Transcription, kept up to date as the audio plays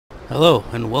Hello,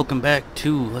 and welcome back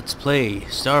to Let's Play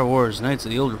Star Wars Knights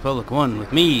of the Old Republic 1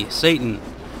 with me, Satan.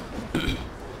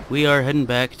 We are heading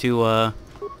back to,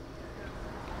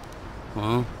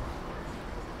 well,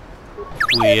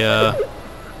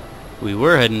 we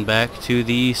were heading back to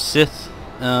the Sith,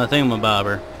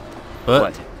 thingamabobber. But,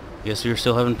 What? guess we were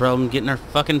still having problems getting our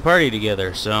fucking party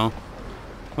together, so,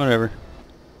 whatever.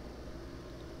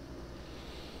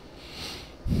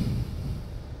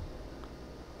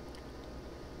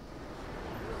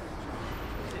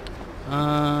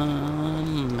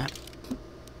 Map.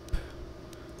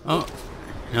 Oh,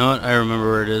 you know what? I remember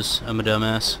where it is. I'm a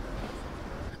dumbass.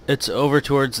 It's over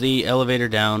towards the elevator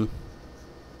down.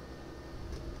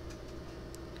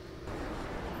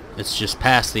 It's just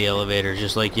past the elevator,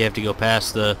 just like you have to go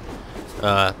past the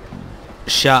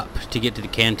shop to get to the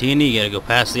cantina. You gotta go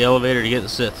past the elevator to get the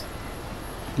Sith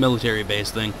military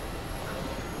base thing.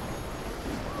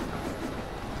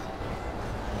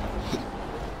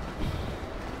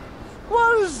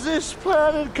 What is this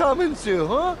planet coming to,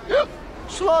 huh?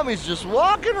 Slummy's just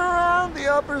walking around the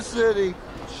upper city.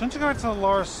 Shouldn't you go to the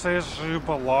Lord says you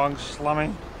belong,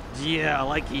 Slummy? Yeah,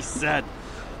 like he said,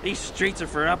 these streets are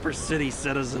for upper city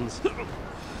citizens.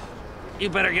 You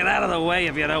better get out of the way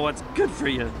if you know what's good for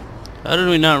you. How did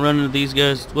we not run into these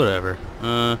guys? Whatever.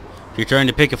 If you're trying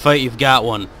to pick a fight, you've got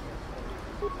one.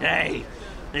 Hey,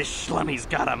 this Schlummy's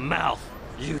got a mouth.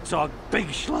 You talk big,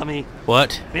 Schlummy.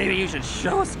 What? Maybe you should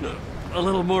show us a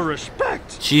little more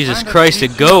respect. Jesus Kinda Christ, a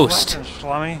teach you ghost! lesson,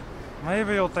 Slummy.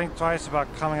 Maybe you'll think twice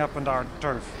about coming up into our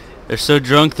turf. They're so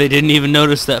drunk they didn't even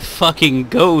notice that fucking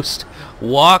ghost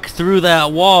walk through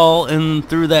that wall and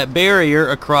through that barrier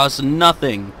across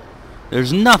nothing.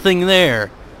 There's nothing there.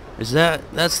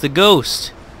 That's the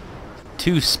ghost.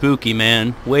 Too spooky,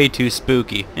 man. Way too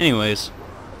spooky. Anyways.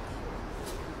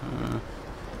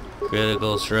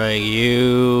 Critical strike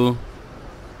you.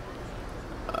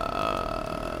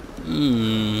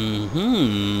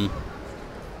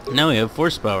 Now we have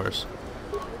force powers.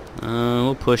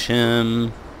 We'll push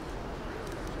him.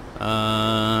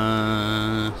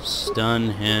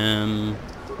 Stun him.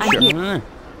 Sure.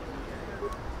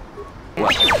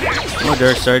 More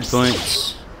dark side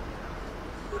points.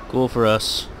 Cool for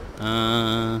us.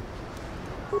 That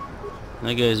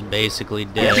guy's basically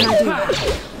dead.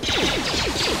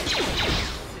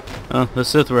 Oh, the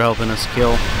Sith were helping us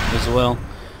kill as well.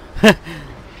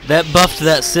 That buffed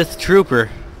that Sith trooper.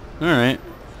 Alright.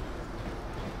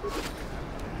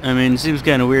 I mean, it seems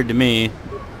kind of weird to me.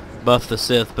 Buff the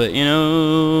Sith, but you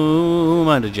know, who am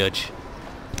I to judge?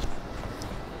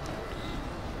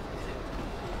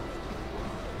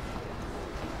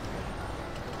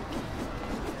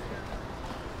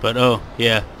 But oh,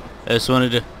 yeah. I just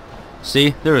wanted to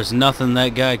see, there was nothing that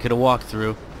guy could have walked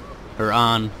through. Or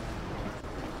on.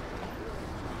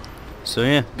 So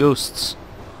yeah, ghosts.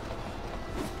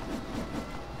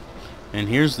 And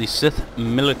here's the Sith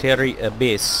military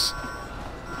base.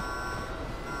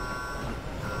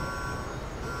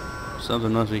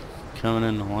 Something must be coming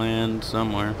in to land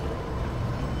somewhere.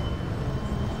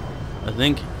 I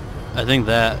think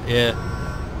that, yeah.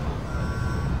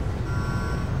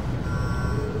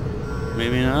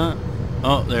 Maybe not.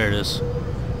 Oh, there it is.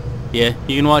 Yeah,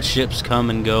 you can watch ships come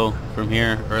and go from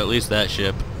here, or at least that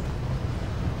ship.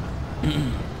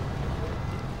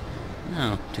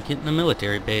 Now, to get in the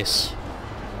military base.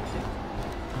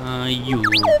 You.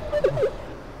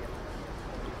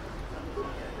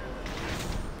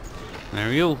 There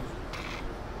we go.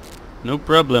 No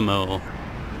problemo.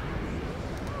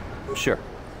 Sure.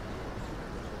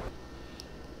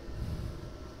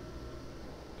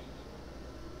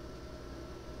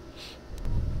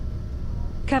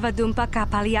 Kavadumpa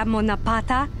kapalia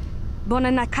monapata,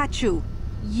 bonanakachu.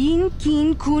 Yin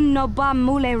kin kun noba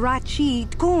mule rachi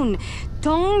kun,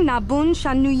 tong nabun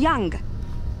shanuyang.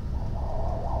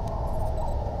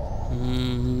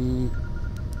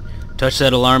 Touch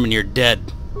that alarm and you're dead.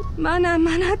 Mana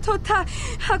tota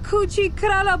hakuji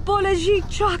krala bolaji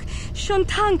chok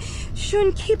shontang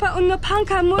shun kipa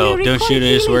unapanka mule. Oh, don't shoot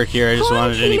any of this work here. I just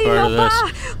wanted any part of this.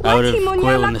 I would have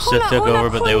quit when the Sith took over,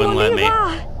 but they wouldn't let me.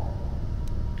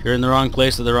 You're in the wrong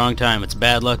place at the wrong time. It's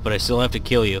bad luck, but I still have to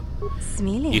kill you.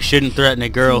 You shouldn't threaten a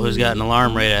girl who's got an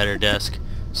alarm right at her desk.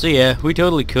 So yeah, we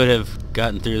totally could have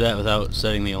gotten through that without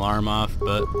setting the alarm off,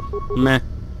 but meh.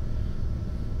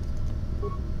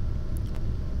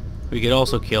 We could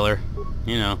also kill her.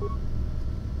 You know.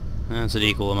 That's an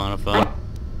equal amount of fun.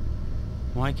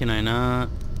 Why can I not?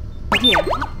 There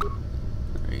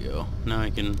you go. Now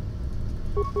I can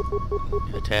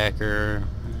attack her.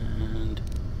 And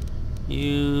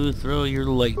you throw your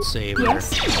lightsaber.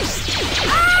 Yes.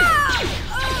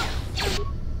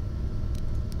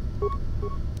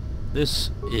 this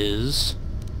is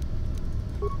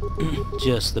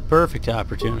just the perfect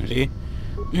opportunity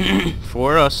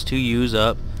for us to use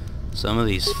up some of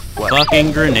these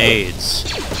fucking grenades.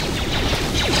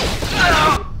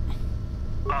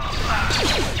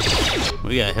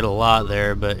 We got hit a lot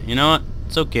there, but you know what?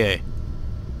 It's okay.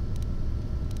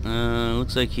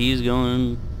 Looks like he's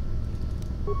going...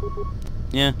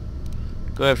 Yeah.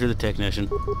 Go after the technician.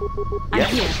 I'm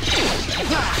here.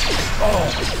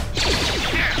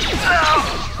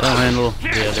 I'll handle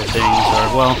the other things,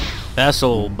 or, well,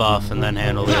 Basil will buff and then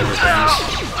handle the other things.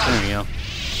 There we go.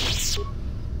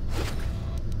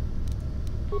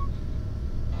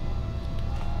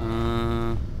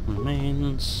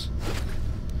 Remains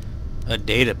a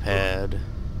data pad.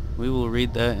 We will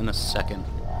read that in a second.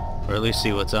 Or at least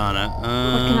see what's on it. What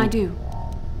can I do?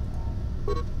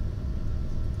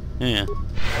 Yeah.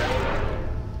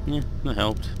 Yeah, that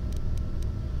helped.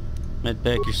 Med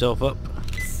pack yourself up.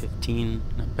 15,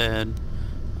 not bad.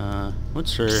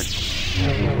 What's her...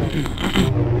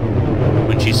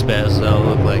 when she spazzes out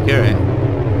look like? Alright.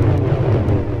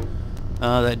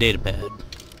 That data pad.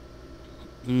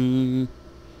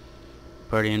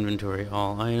 Party inventory,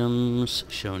 all items.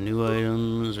 Show new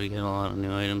items. We get a lot of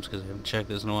new items because I haven't checked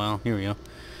this in a while. Here we go.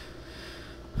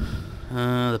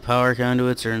 The power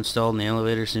conduits are installed and the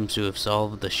elevator seems to have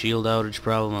solved the shield outage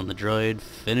problem on the droid.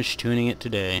 Finished tuning it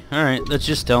today. Alright, that's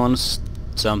just telling us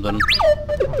something.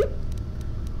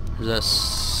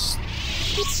 There's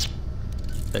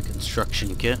that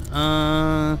construction kit.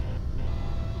 Now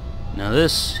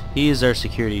this, he is our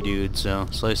security dude, so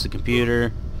slice the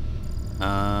computer.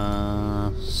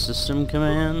 System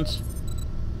commands.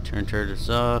 Turn turrets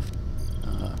off.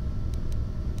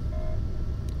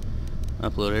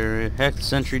 Upload area. Hack the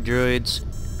sentry droids.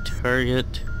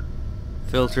 Target.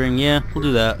 Filtering. Yeah, we'll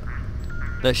do that.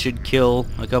 That should kill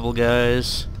a couple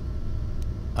guys.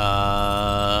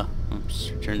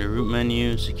 Oops. Return to root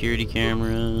menu. Security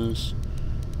cameras.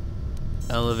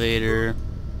 Elevator.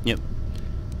 Yep.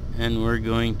 And we're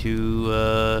going to,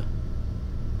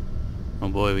 oh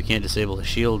boy, we can't disable the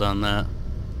shield on that.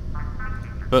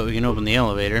 But we can open the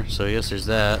elevator, so I guess there's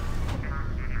that.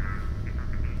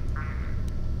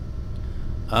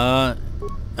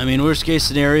 I mean, worst case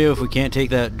scenario, if we can't take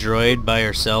that droid by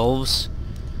ourselves,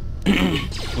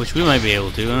 which we might be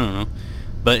able to, I don't know.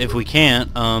 But if we can't,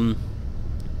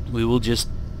 we will just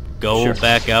go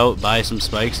back out, buy some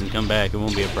spikes, and come back. It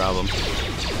won't be a problem.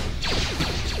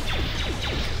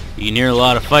 You can hear a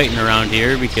lot of fighting around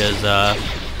here because,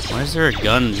 why is there a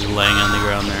gun just laying on the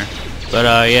ground there?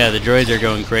 But, yeah, the droids are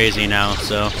going crazy now,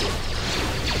 so...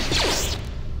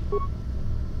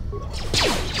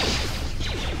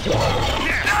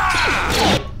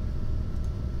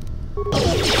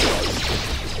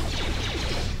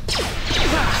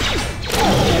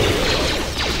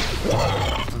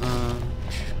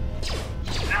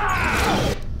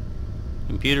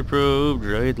 Computer probe,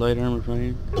 droid, light armor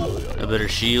plate, a better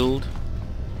shield.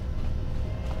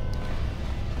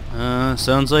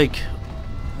 Sounds like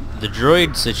the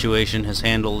droid situation has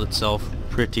handled itself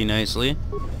pretty nicely.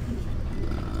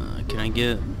 Can I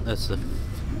get... that's the...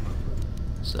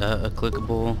 is that a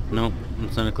clickable? Nope,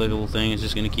 it's not a clickable thing. It's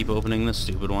just going to keep opening this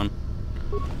stupid one.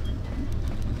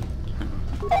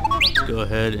 Let's go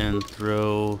ahead and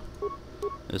throw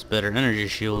this better energy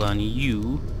shield on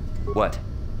you. What?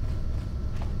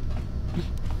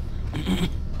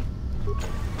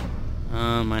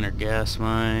 Minor gas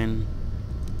mine.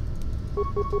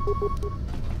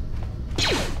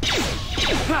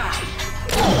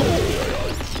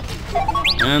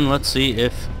 And let's see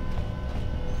if...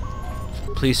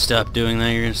 please stop doing that,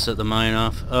 you're gonna set the mine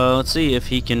off. Let's see if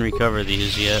he can recover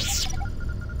these yet.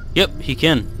 Yep, he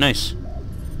can. Nice.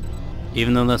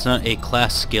 Even though that's not a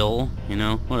class skill, you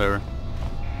know, whatever.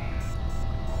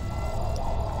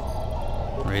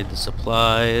 Raid the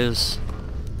supplies.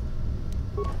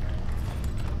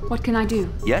 What can I do?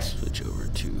 Yes? Switch over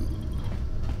to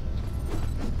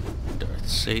Darth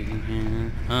Satan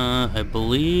here. I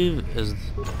believe is...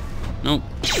 nope.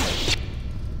 There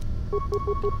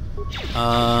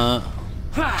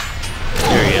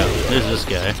we go. There's this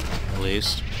guy, at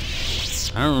least.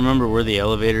 I don't remember where the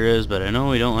elevator is, but I know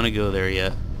we don't want to go there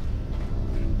yet.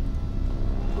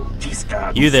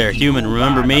 You there, human,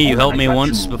 remember me? You helped me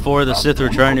once before the Sith were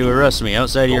trying to arrest me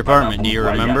outside of your apartment. Do you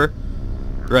remember?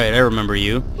 Right, I remember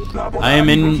you. I am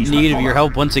in need of your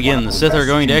help once again. The Sith are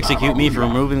going to execute me for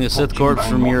removing the Sith corpse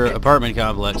from your apartment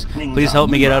complex. Please help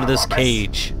me get out of this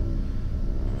cage.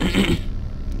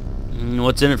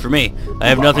 What's in it for me? I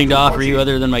have nothing to offer you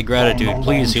other than my gratitude.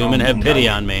 Please, human, have pity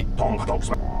on me.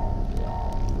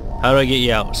 How do I get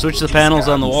you out? Switch the panels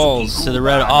on the walls to the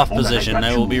red off position.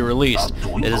 I will be released.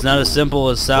 It is not as simple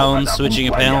as sounds. Switching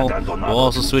a panel will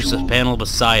also switch the panel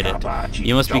beside it.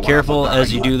 You must be careful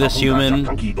as you do this, human.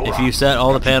 If you set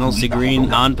all the panels to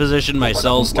green on position, my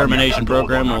cell's termination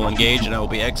program will engage and I will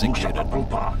be executed.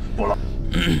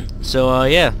 So,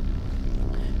 yeah.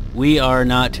 We are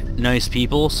not nice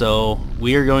people, so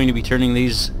we are going to be turning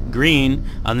these green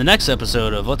on the next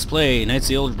episode of Let's Play Knights of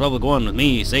the Old Republic 1 with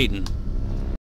me, Satan.